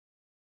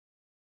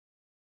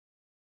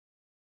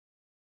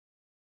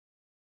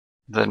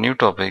the new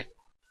topic,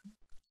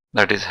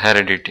 that is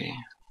heredity.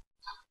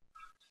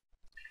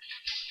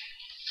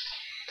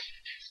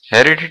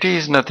 Heredity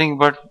is nothing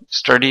but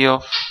study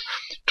of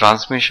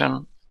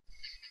transmission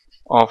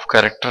of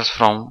characters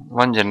from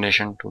one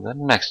generation to the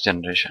next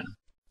generation.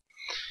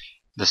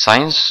 The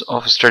science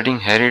of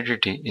studying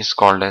heredity is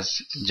called as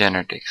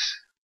genetics.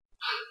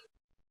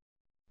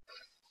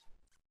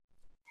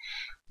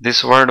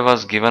 This word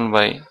was given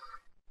by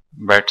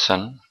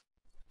Batson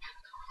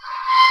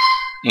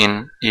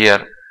in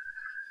year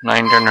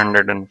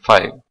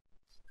 1905.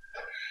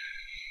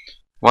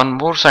 One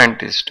more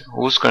scientist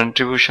whose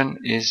contribution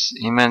is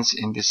immense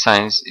in this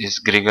science is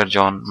Gregor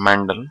John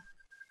Mendel,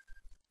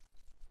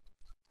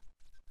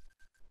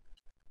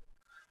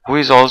 who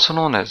is also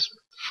known as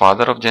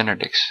father of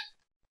genetics.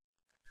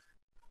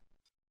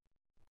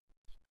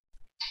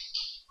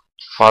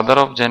 Father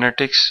of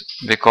genetics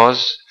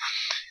because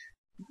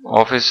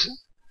of his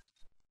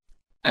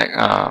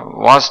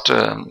vast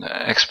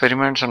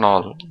experiments and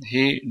all.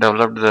 He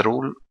developed the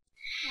rule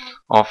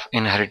of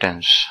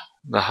inheritance,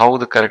 how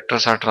the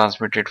characters are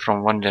transmitted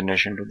from one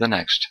generation to the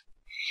next.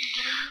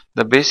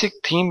 The basic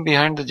theme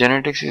behind the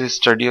genetics is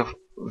study of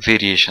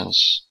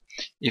variations.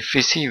 If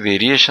we see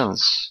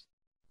variations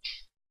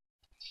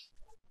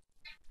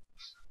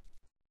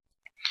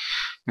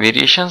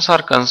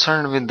are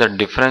concerned with the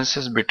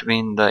differences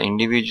between the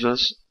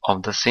individuals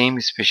of the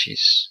same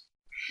species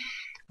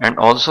and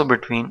also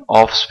between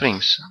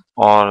offsprings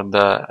or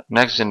the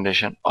next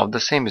generation of the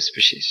same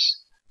species.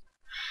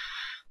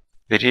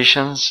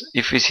 Variations,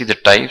 if we see the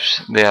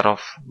types, they are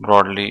of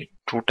broadly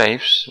two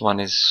types. One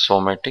is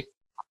somatic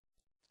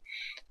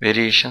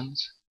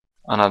variations,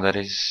 another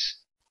is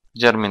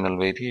germinal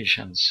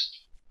variations.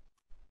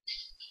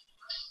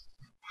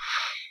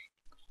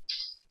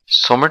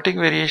 Somatic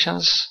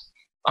variations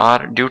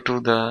are due to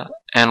the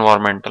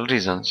environmental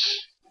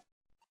reasons.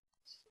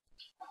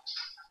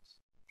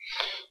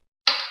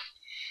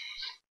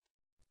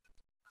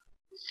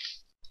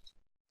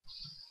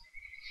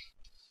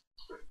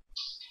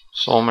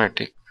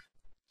 Somatic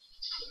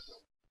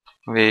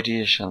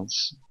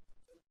variations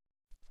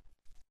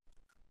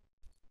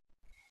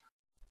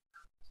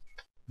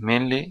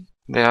mainly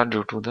they are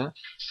due to the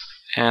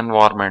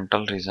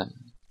environmental reason.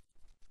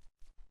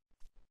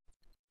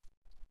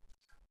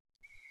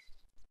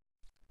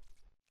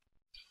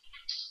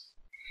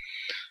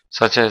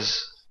 Such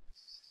as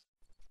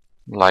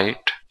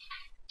light,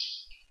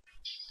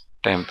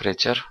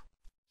 temperature,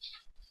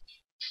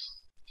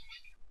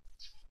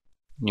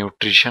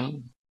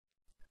 nutrition,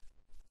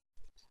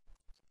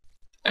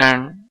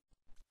 and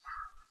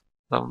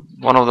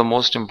one of the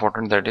most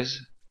important, that is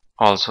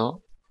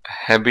also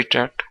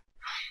habitat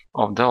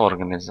of the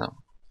organism,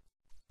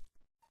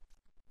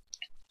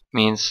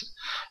 means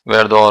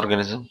where the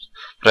organism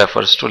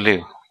prefers to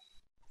live.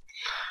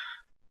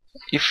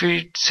 If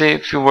we say a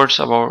few words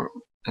about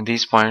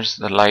these points,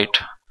 the light,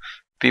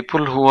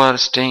 people who are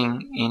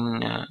staying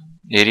in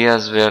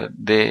areas where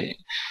they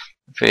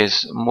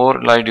face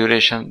more light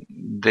duration,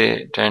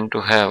 they tend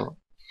to have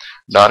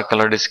dark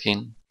colored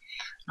skin,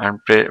 and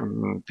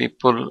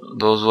people,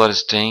 those who are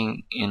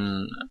staying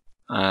in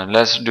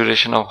less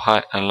duration of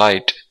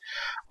light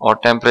or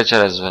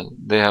temperature as well,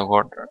 they have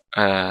got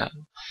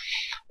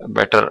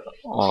better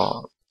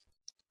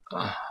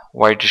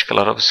whitish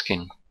color of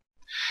skin.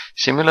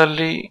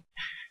 Similarly,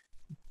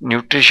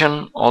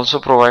 nutrition also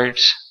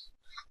provides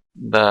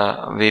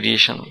the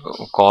variation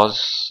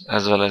cause,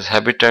 as well as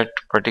habitat,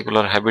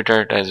 particular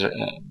habitat, as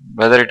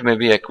whether it may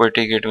be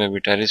aquatic, it may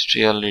be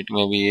terrestrial, it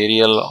may be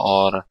aerial,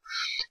 or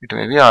it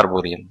may be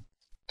arboreal.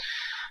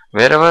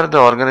 Wherever the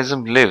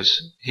organism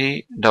lives,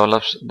 he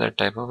develops that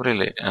type of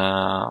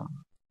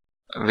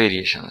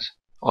variations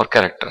or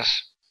characters.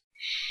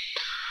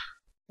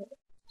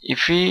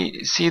 If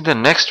we see the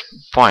next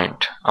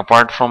point,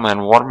 apart from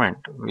environment,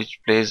 which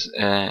plays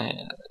a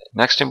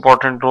next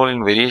important role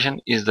in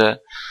variation, is the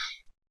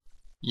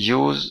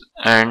use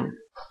and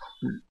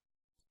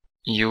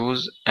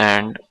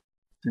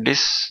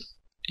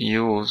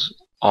disuse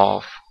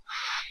of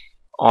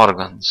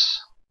organs.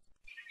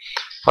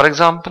 For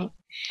example,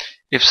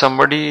 if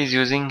somebody is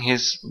using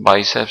his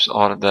biceps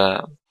or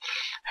the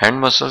hand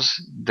muscles,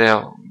 they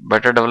have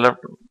better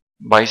developed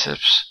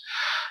biceps.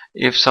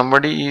 If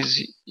somebody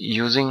is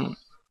using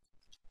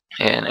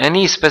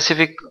any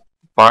specific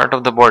part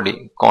of the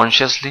body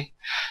consciously,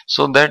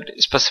 so that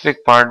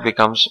specific part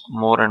becomes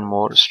more and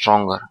more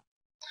stronger.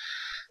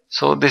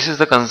 So this is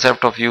the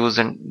concept of use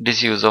and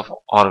disuse of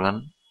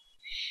organ.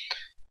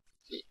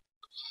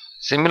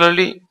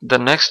 Similarly, the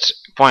next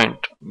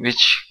point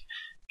which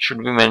should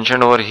be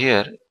mentioned over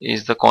here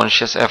is the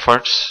conscious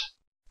efforts.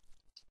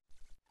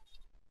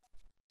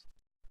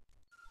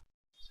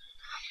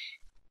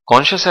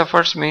 Conscious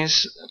efforts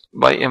means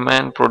by a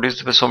man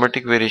produced by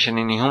somatic variation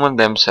in human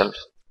themselves.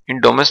 In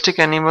domestic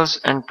animals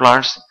and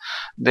plants,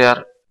 they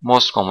are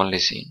most commonly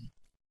seen.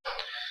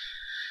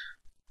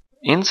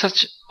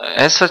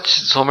 As such,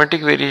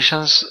 somatic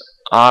variations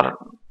are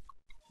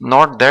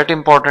not that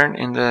important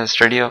in the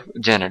study of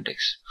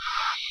genetics.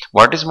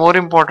 What is more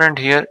important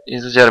here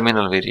is the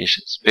germinal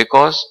variations,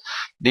 because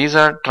these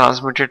are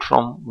transmitted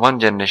from one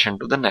generation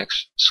to the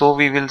next. So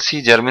we will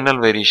see germinal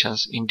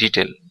variations in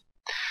detail.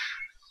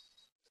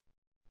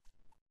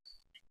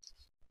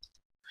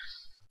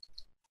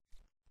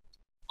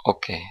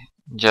 Okay,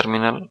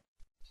 germinal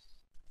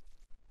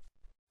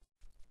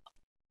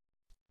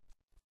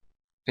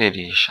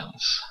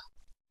variations.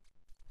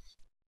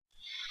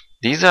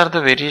 These are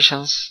the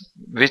variations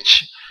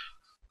which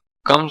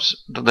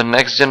comes to the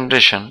next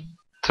generation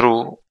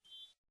through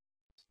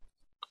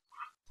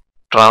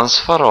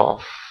transfer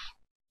of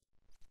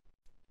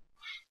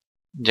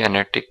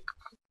genetic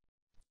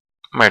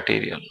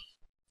material,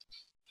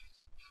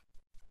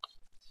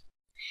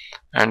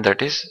 and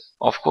that is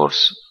of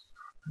course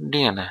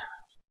DNA.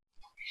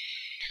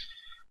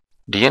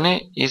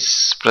 DNA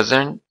is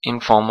present in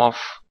form of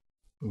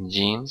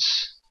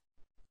genes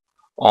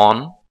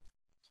on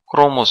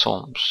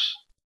chromosomes.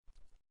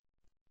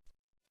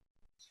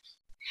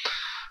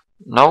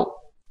 Now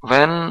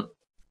when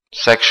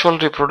sexual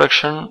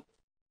reproduction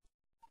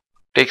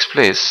takes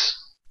place,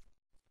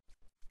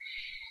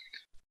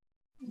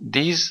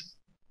 these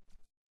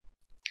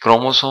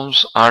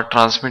chromosomes are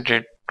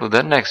transmitted to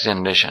the next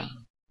generation.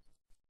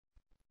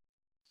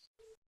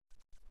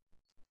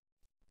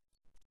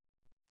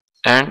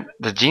 And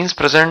the genes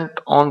present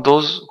on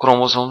those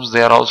chromosomes,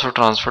 they are also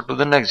transferred to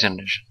the next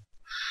generation.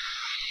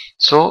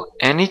 So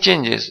any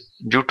changes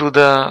due to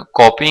the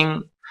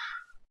copying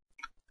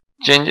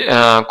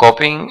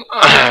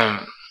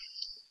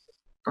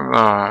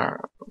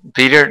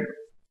period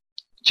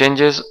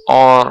changes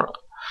or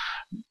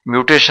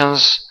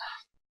mutations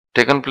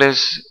taken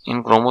place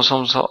in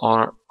chromosomes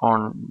or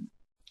on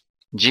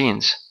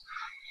genes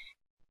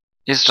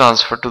is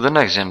transferred to the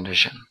next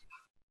generation.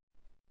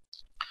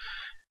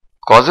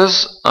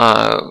 Causes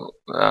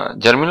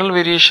germinal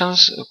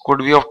variations could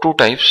be of two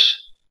types.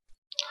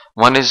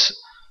 One is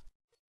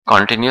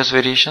continuous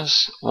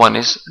variations, one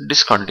is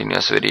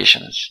discontinuous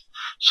variations.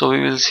 So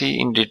we will see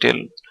in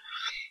detail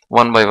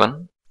one by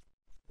one.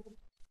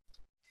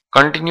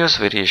 Continuous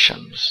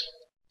variations.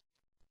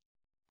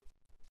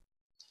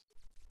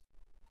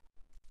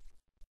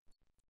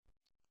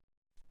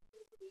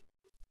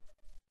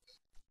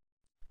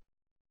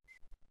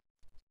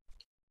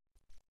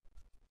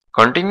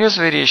 Continuous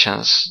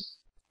variations,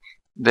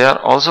 they are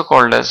also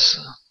called as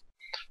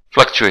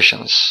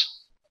fluctuations.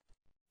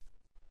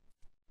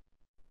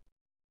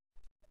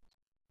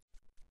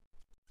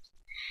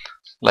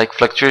 Like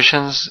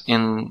fluctuations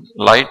in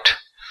light,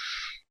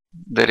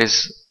 there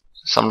is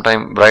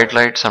sometime bright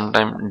light,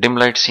 sometime dim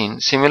light seen.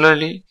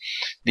 Similarly,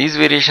 these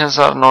variations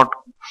are not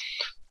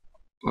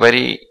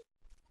very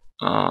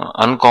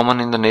uncommon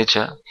in the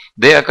nature.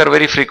 They occur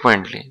very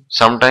frequently,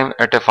 sometime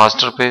at a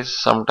faster pace,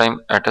 sometime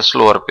at a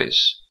slower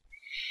pace.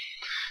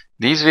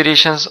 These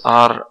variations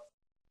are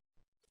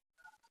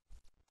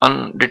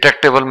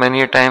undetectable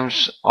many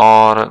times,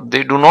 or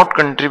they do not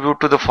contribute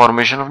to the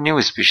formation of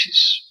new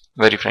species,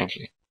 very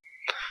frankly.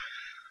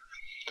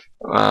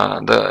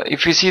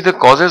 If we see the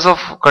causes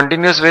of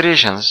continuous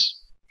variations,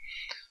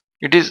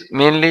 it is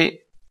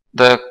mainly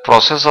the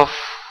process of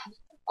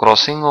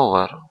crossing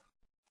over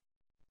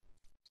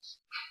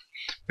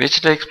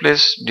which takes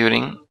place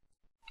during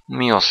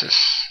meiosis.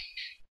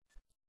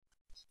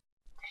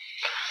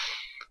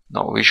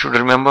 Now we should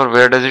remember,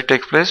 where does it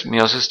take place?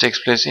 Meiosis takes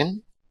place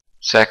in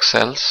sac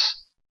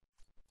cells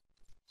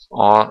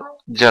or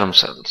germ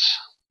cells.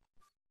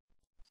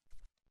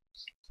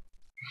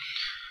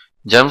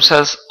 Germ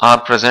cells are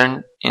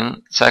present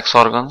in sex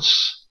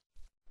organs.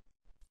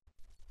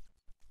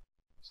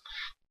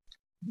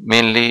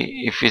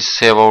 Mainly, if we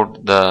say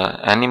about the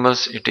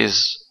animals, it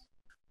is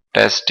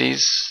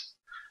testes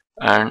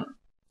and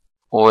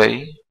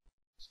ovary.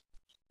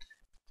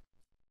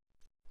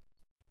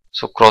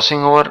 So crossing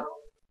over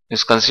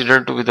is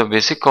considered to be the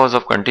basic cause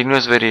of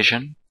continuous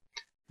variation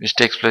which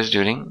takes place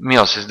during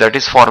meiosis, that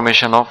is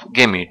formation of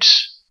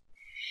gametes.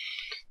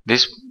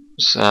 This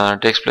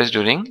takes place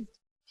during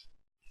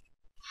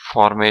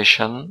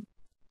formation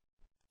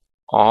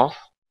of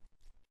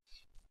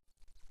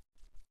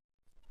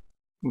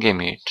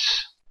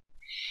gametes.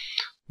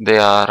 They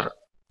are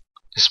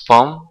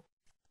sperm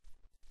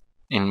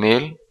in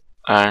male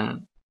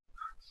and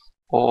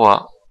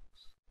ova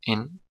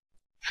in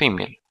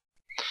female.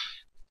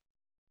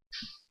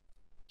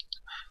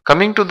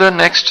 Coming to the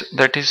next,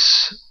 that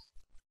is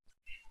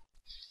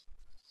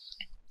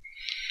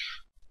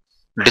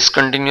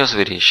discontinuous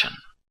variation.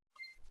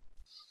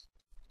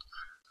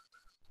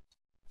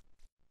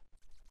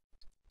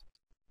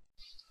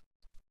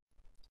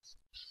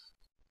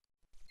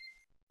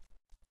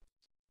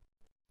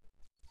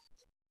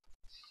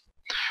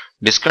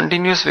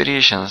 Discontinuous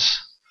variations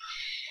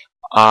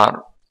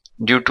are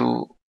due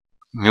to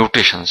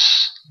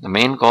mutations. The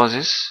main cause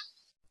is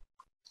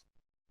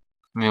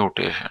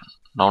mutation.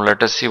 Now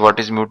let us see what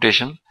is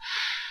mutation.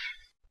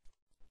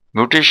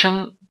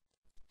 Mutation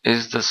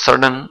is the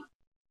sudden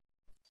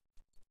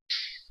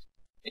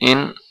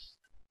inheritable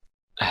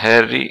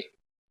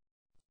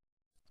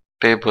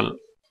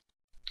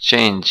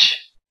change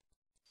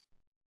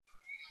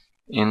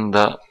in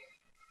the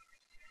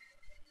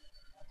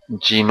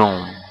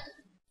genome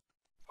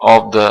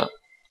of the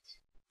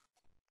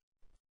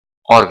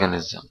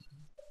organism.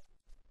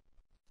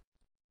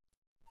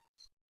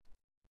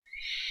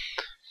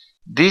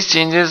 These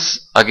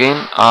changes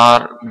again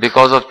are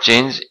because of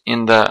change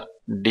in the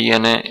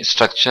DNA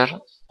structure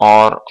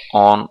or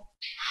on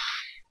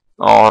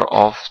or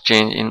of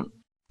change in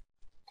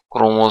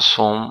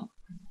chromosome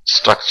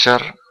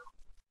structure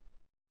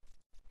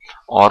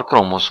or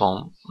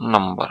chromosome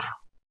number.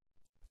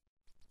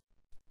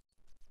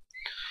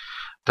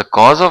 The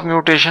cause of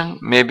mutation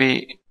may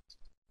be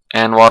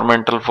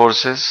environmental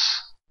forces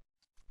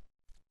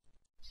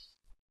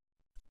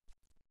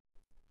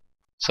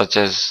such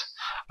as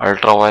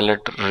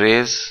ultraviolet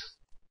rays,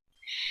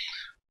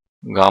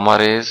 gamma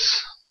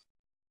rays,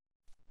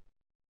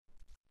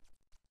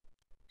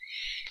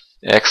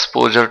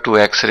 exposure to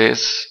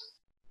X-rays,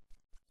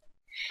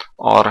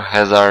 or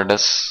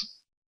hazardous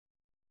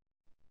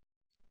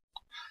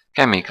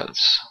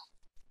chemicals.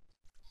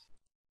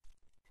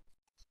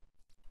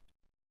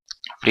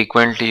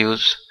 Frequently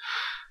used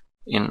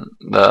in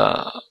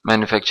the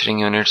manufacturing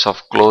units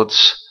of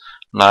clothes,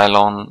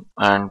 nylon,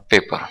 and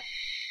paper.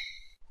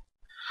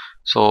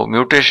 So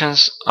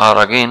mutations are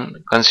again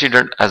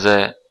considered as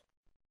a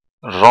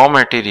raw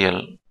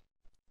material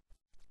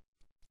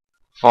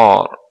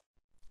for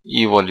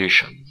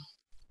evolution.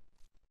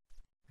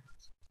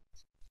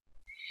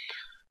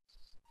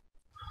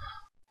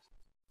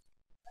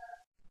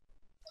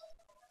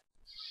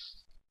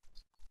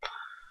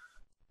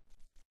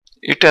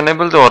 It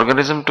enables the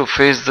organism to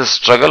face the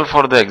struggle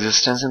for the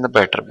existence in the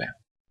better way.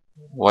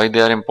 Why they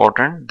are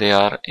important? They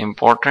are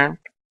important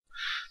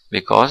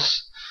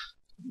because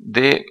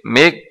they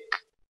make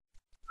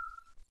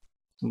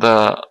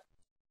the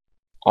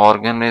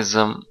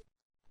organism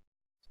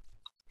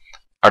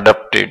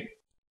adapted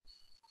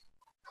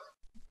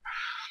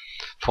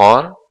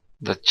for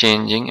the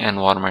changing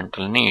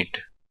environmental need.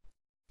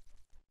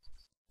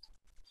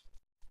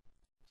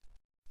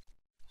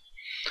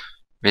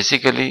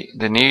 Basically,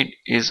 the need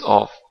is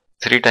of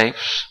three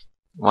types.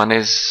 One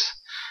is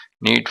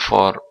need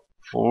for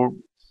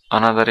food,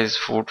 another is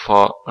food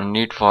for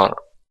need for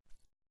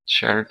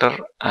shelter,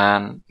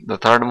 and the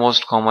third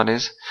most common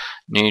is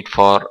need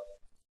for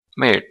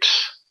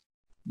mates,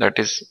 that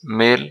is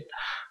male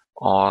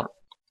or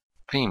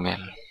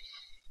female.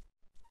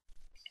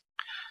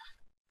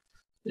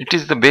 It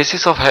is the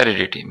basis of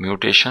heredity.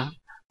 Mutation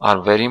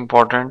are very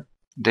important.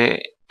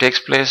 They takes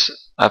place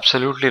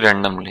absolutely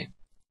randomly.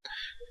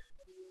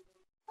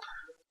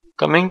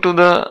 Coming to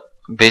the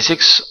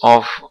basics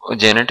of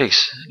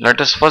genetics,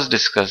 let us first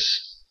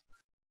discuss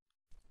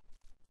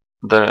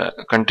the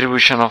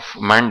contribution of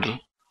Mendel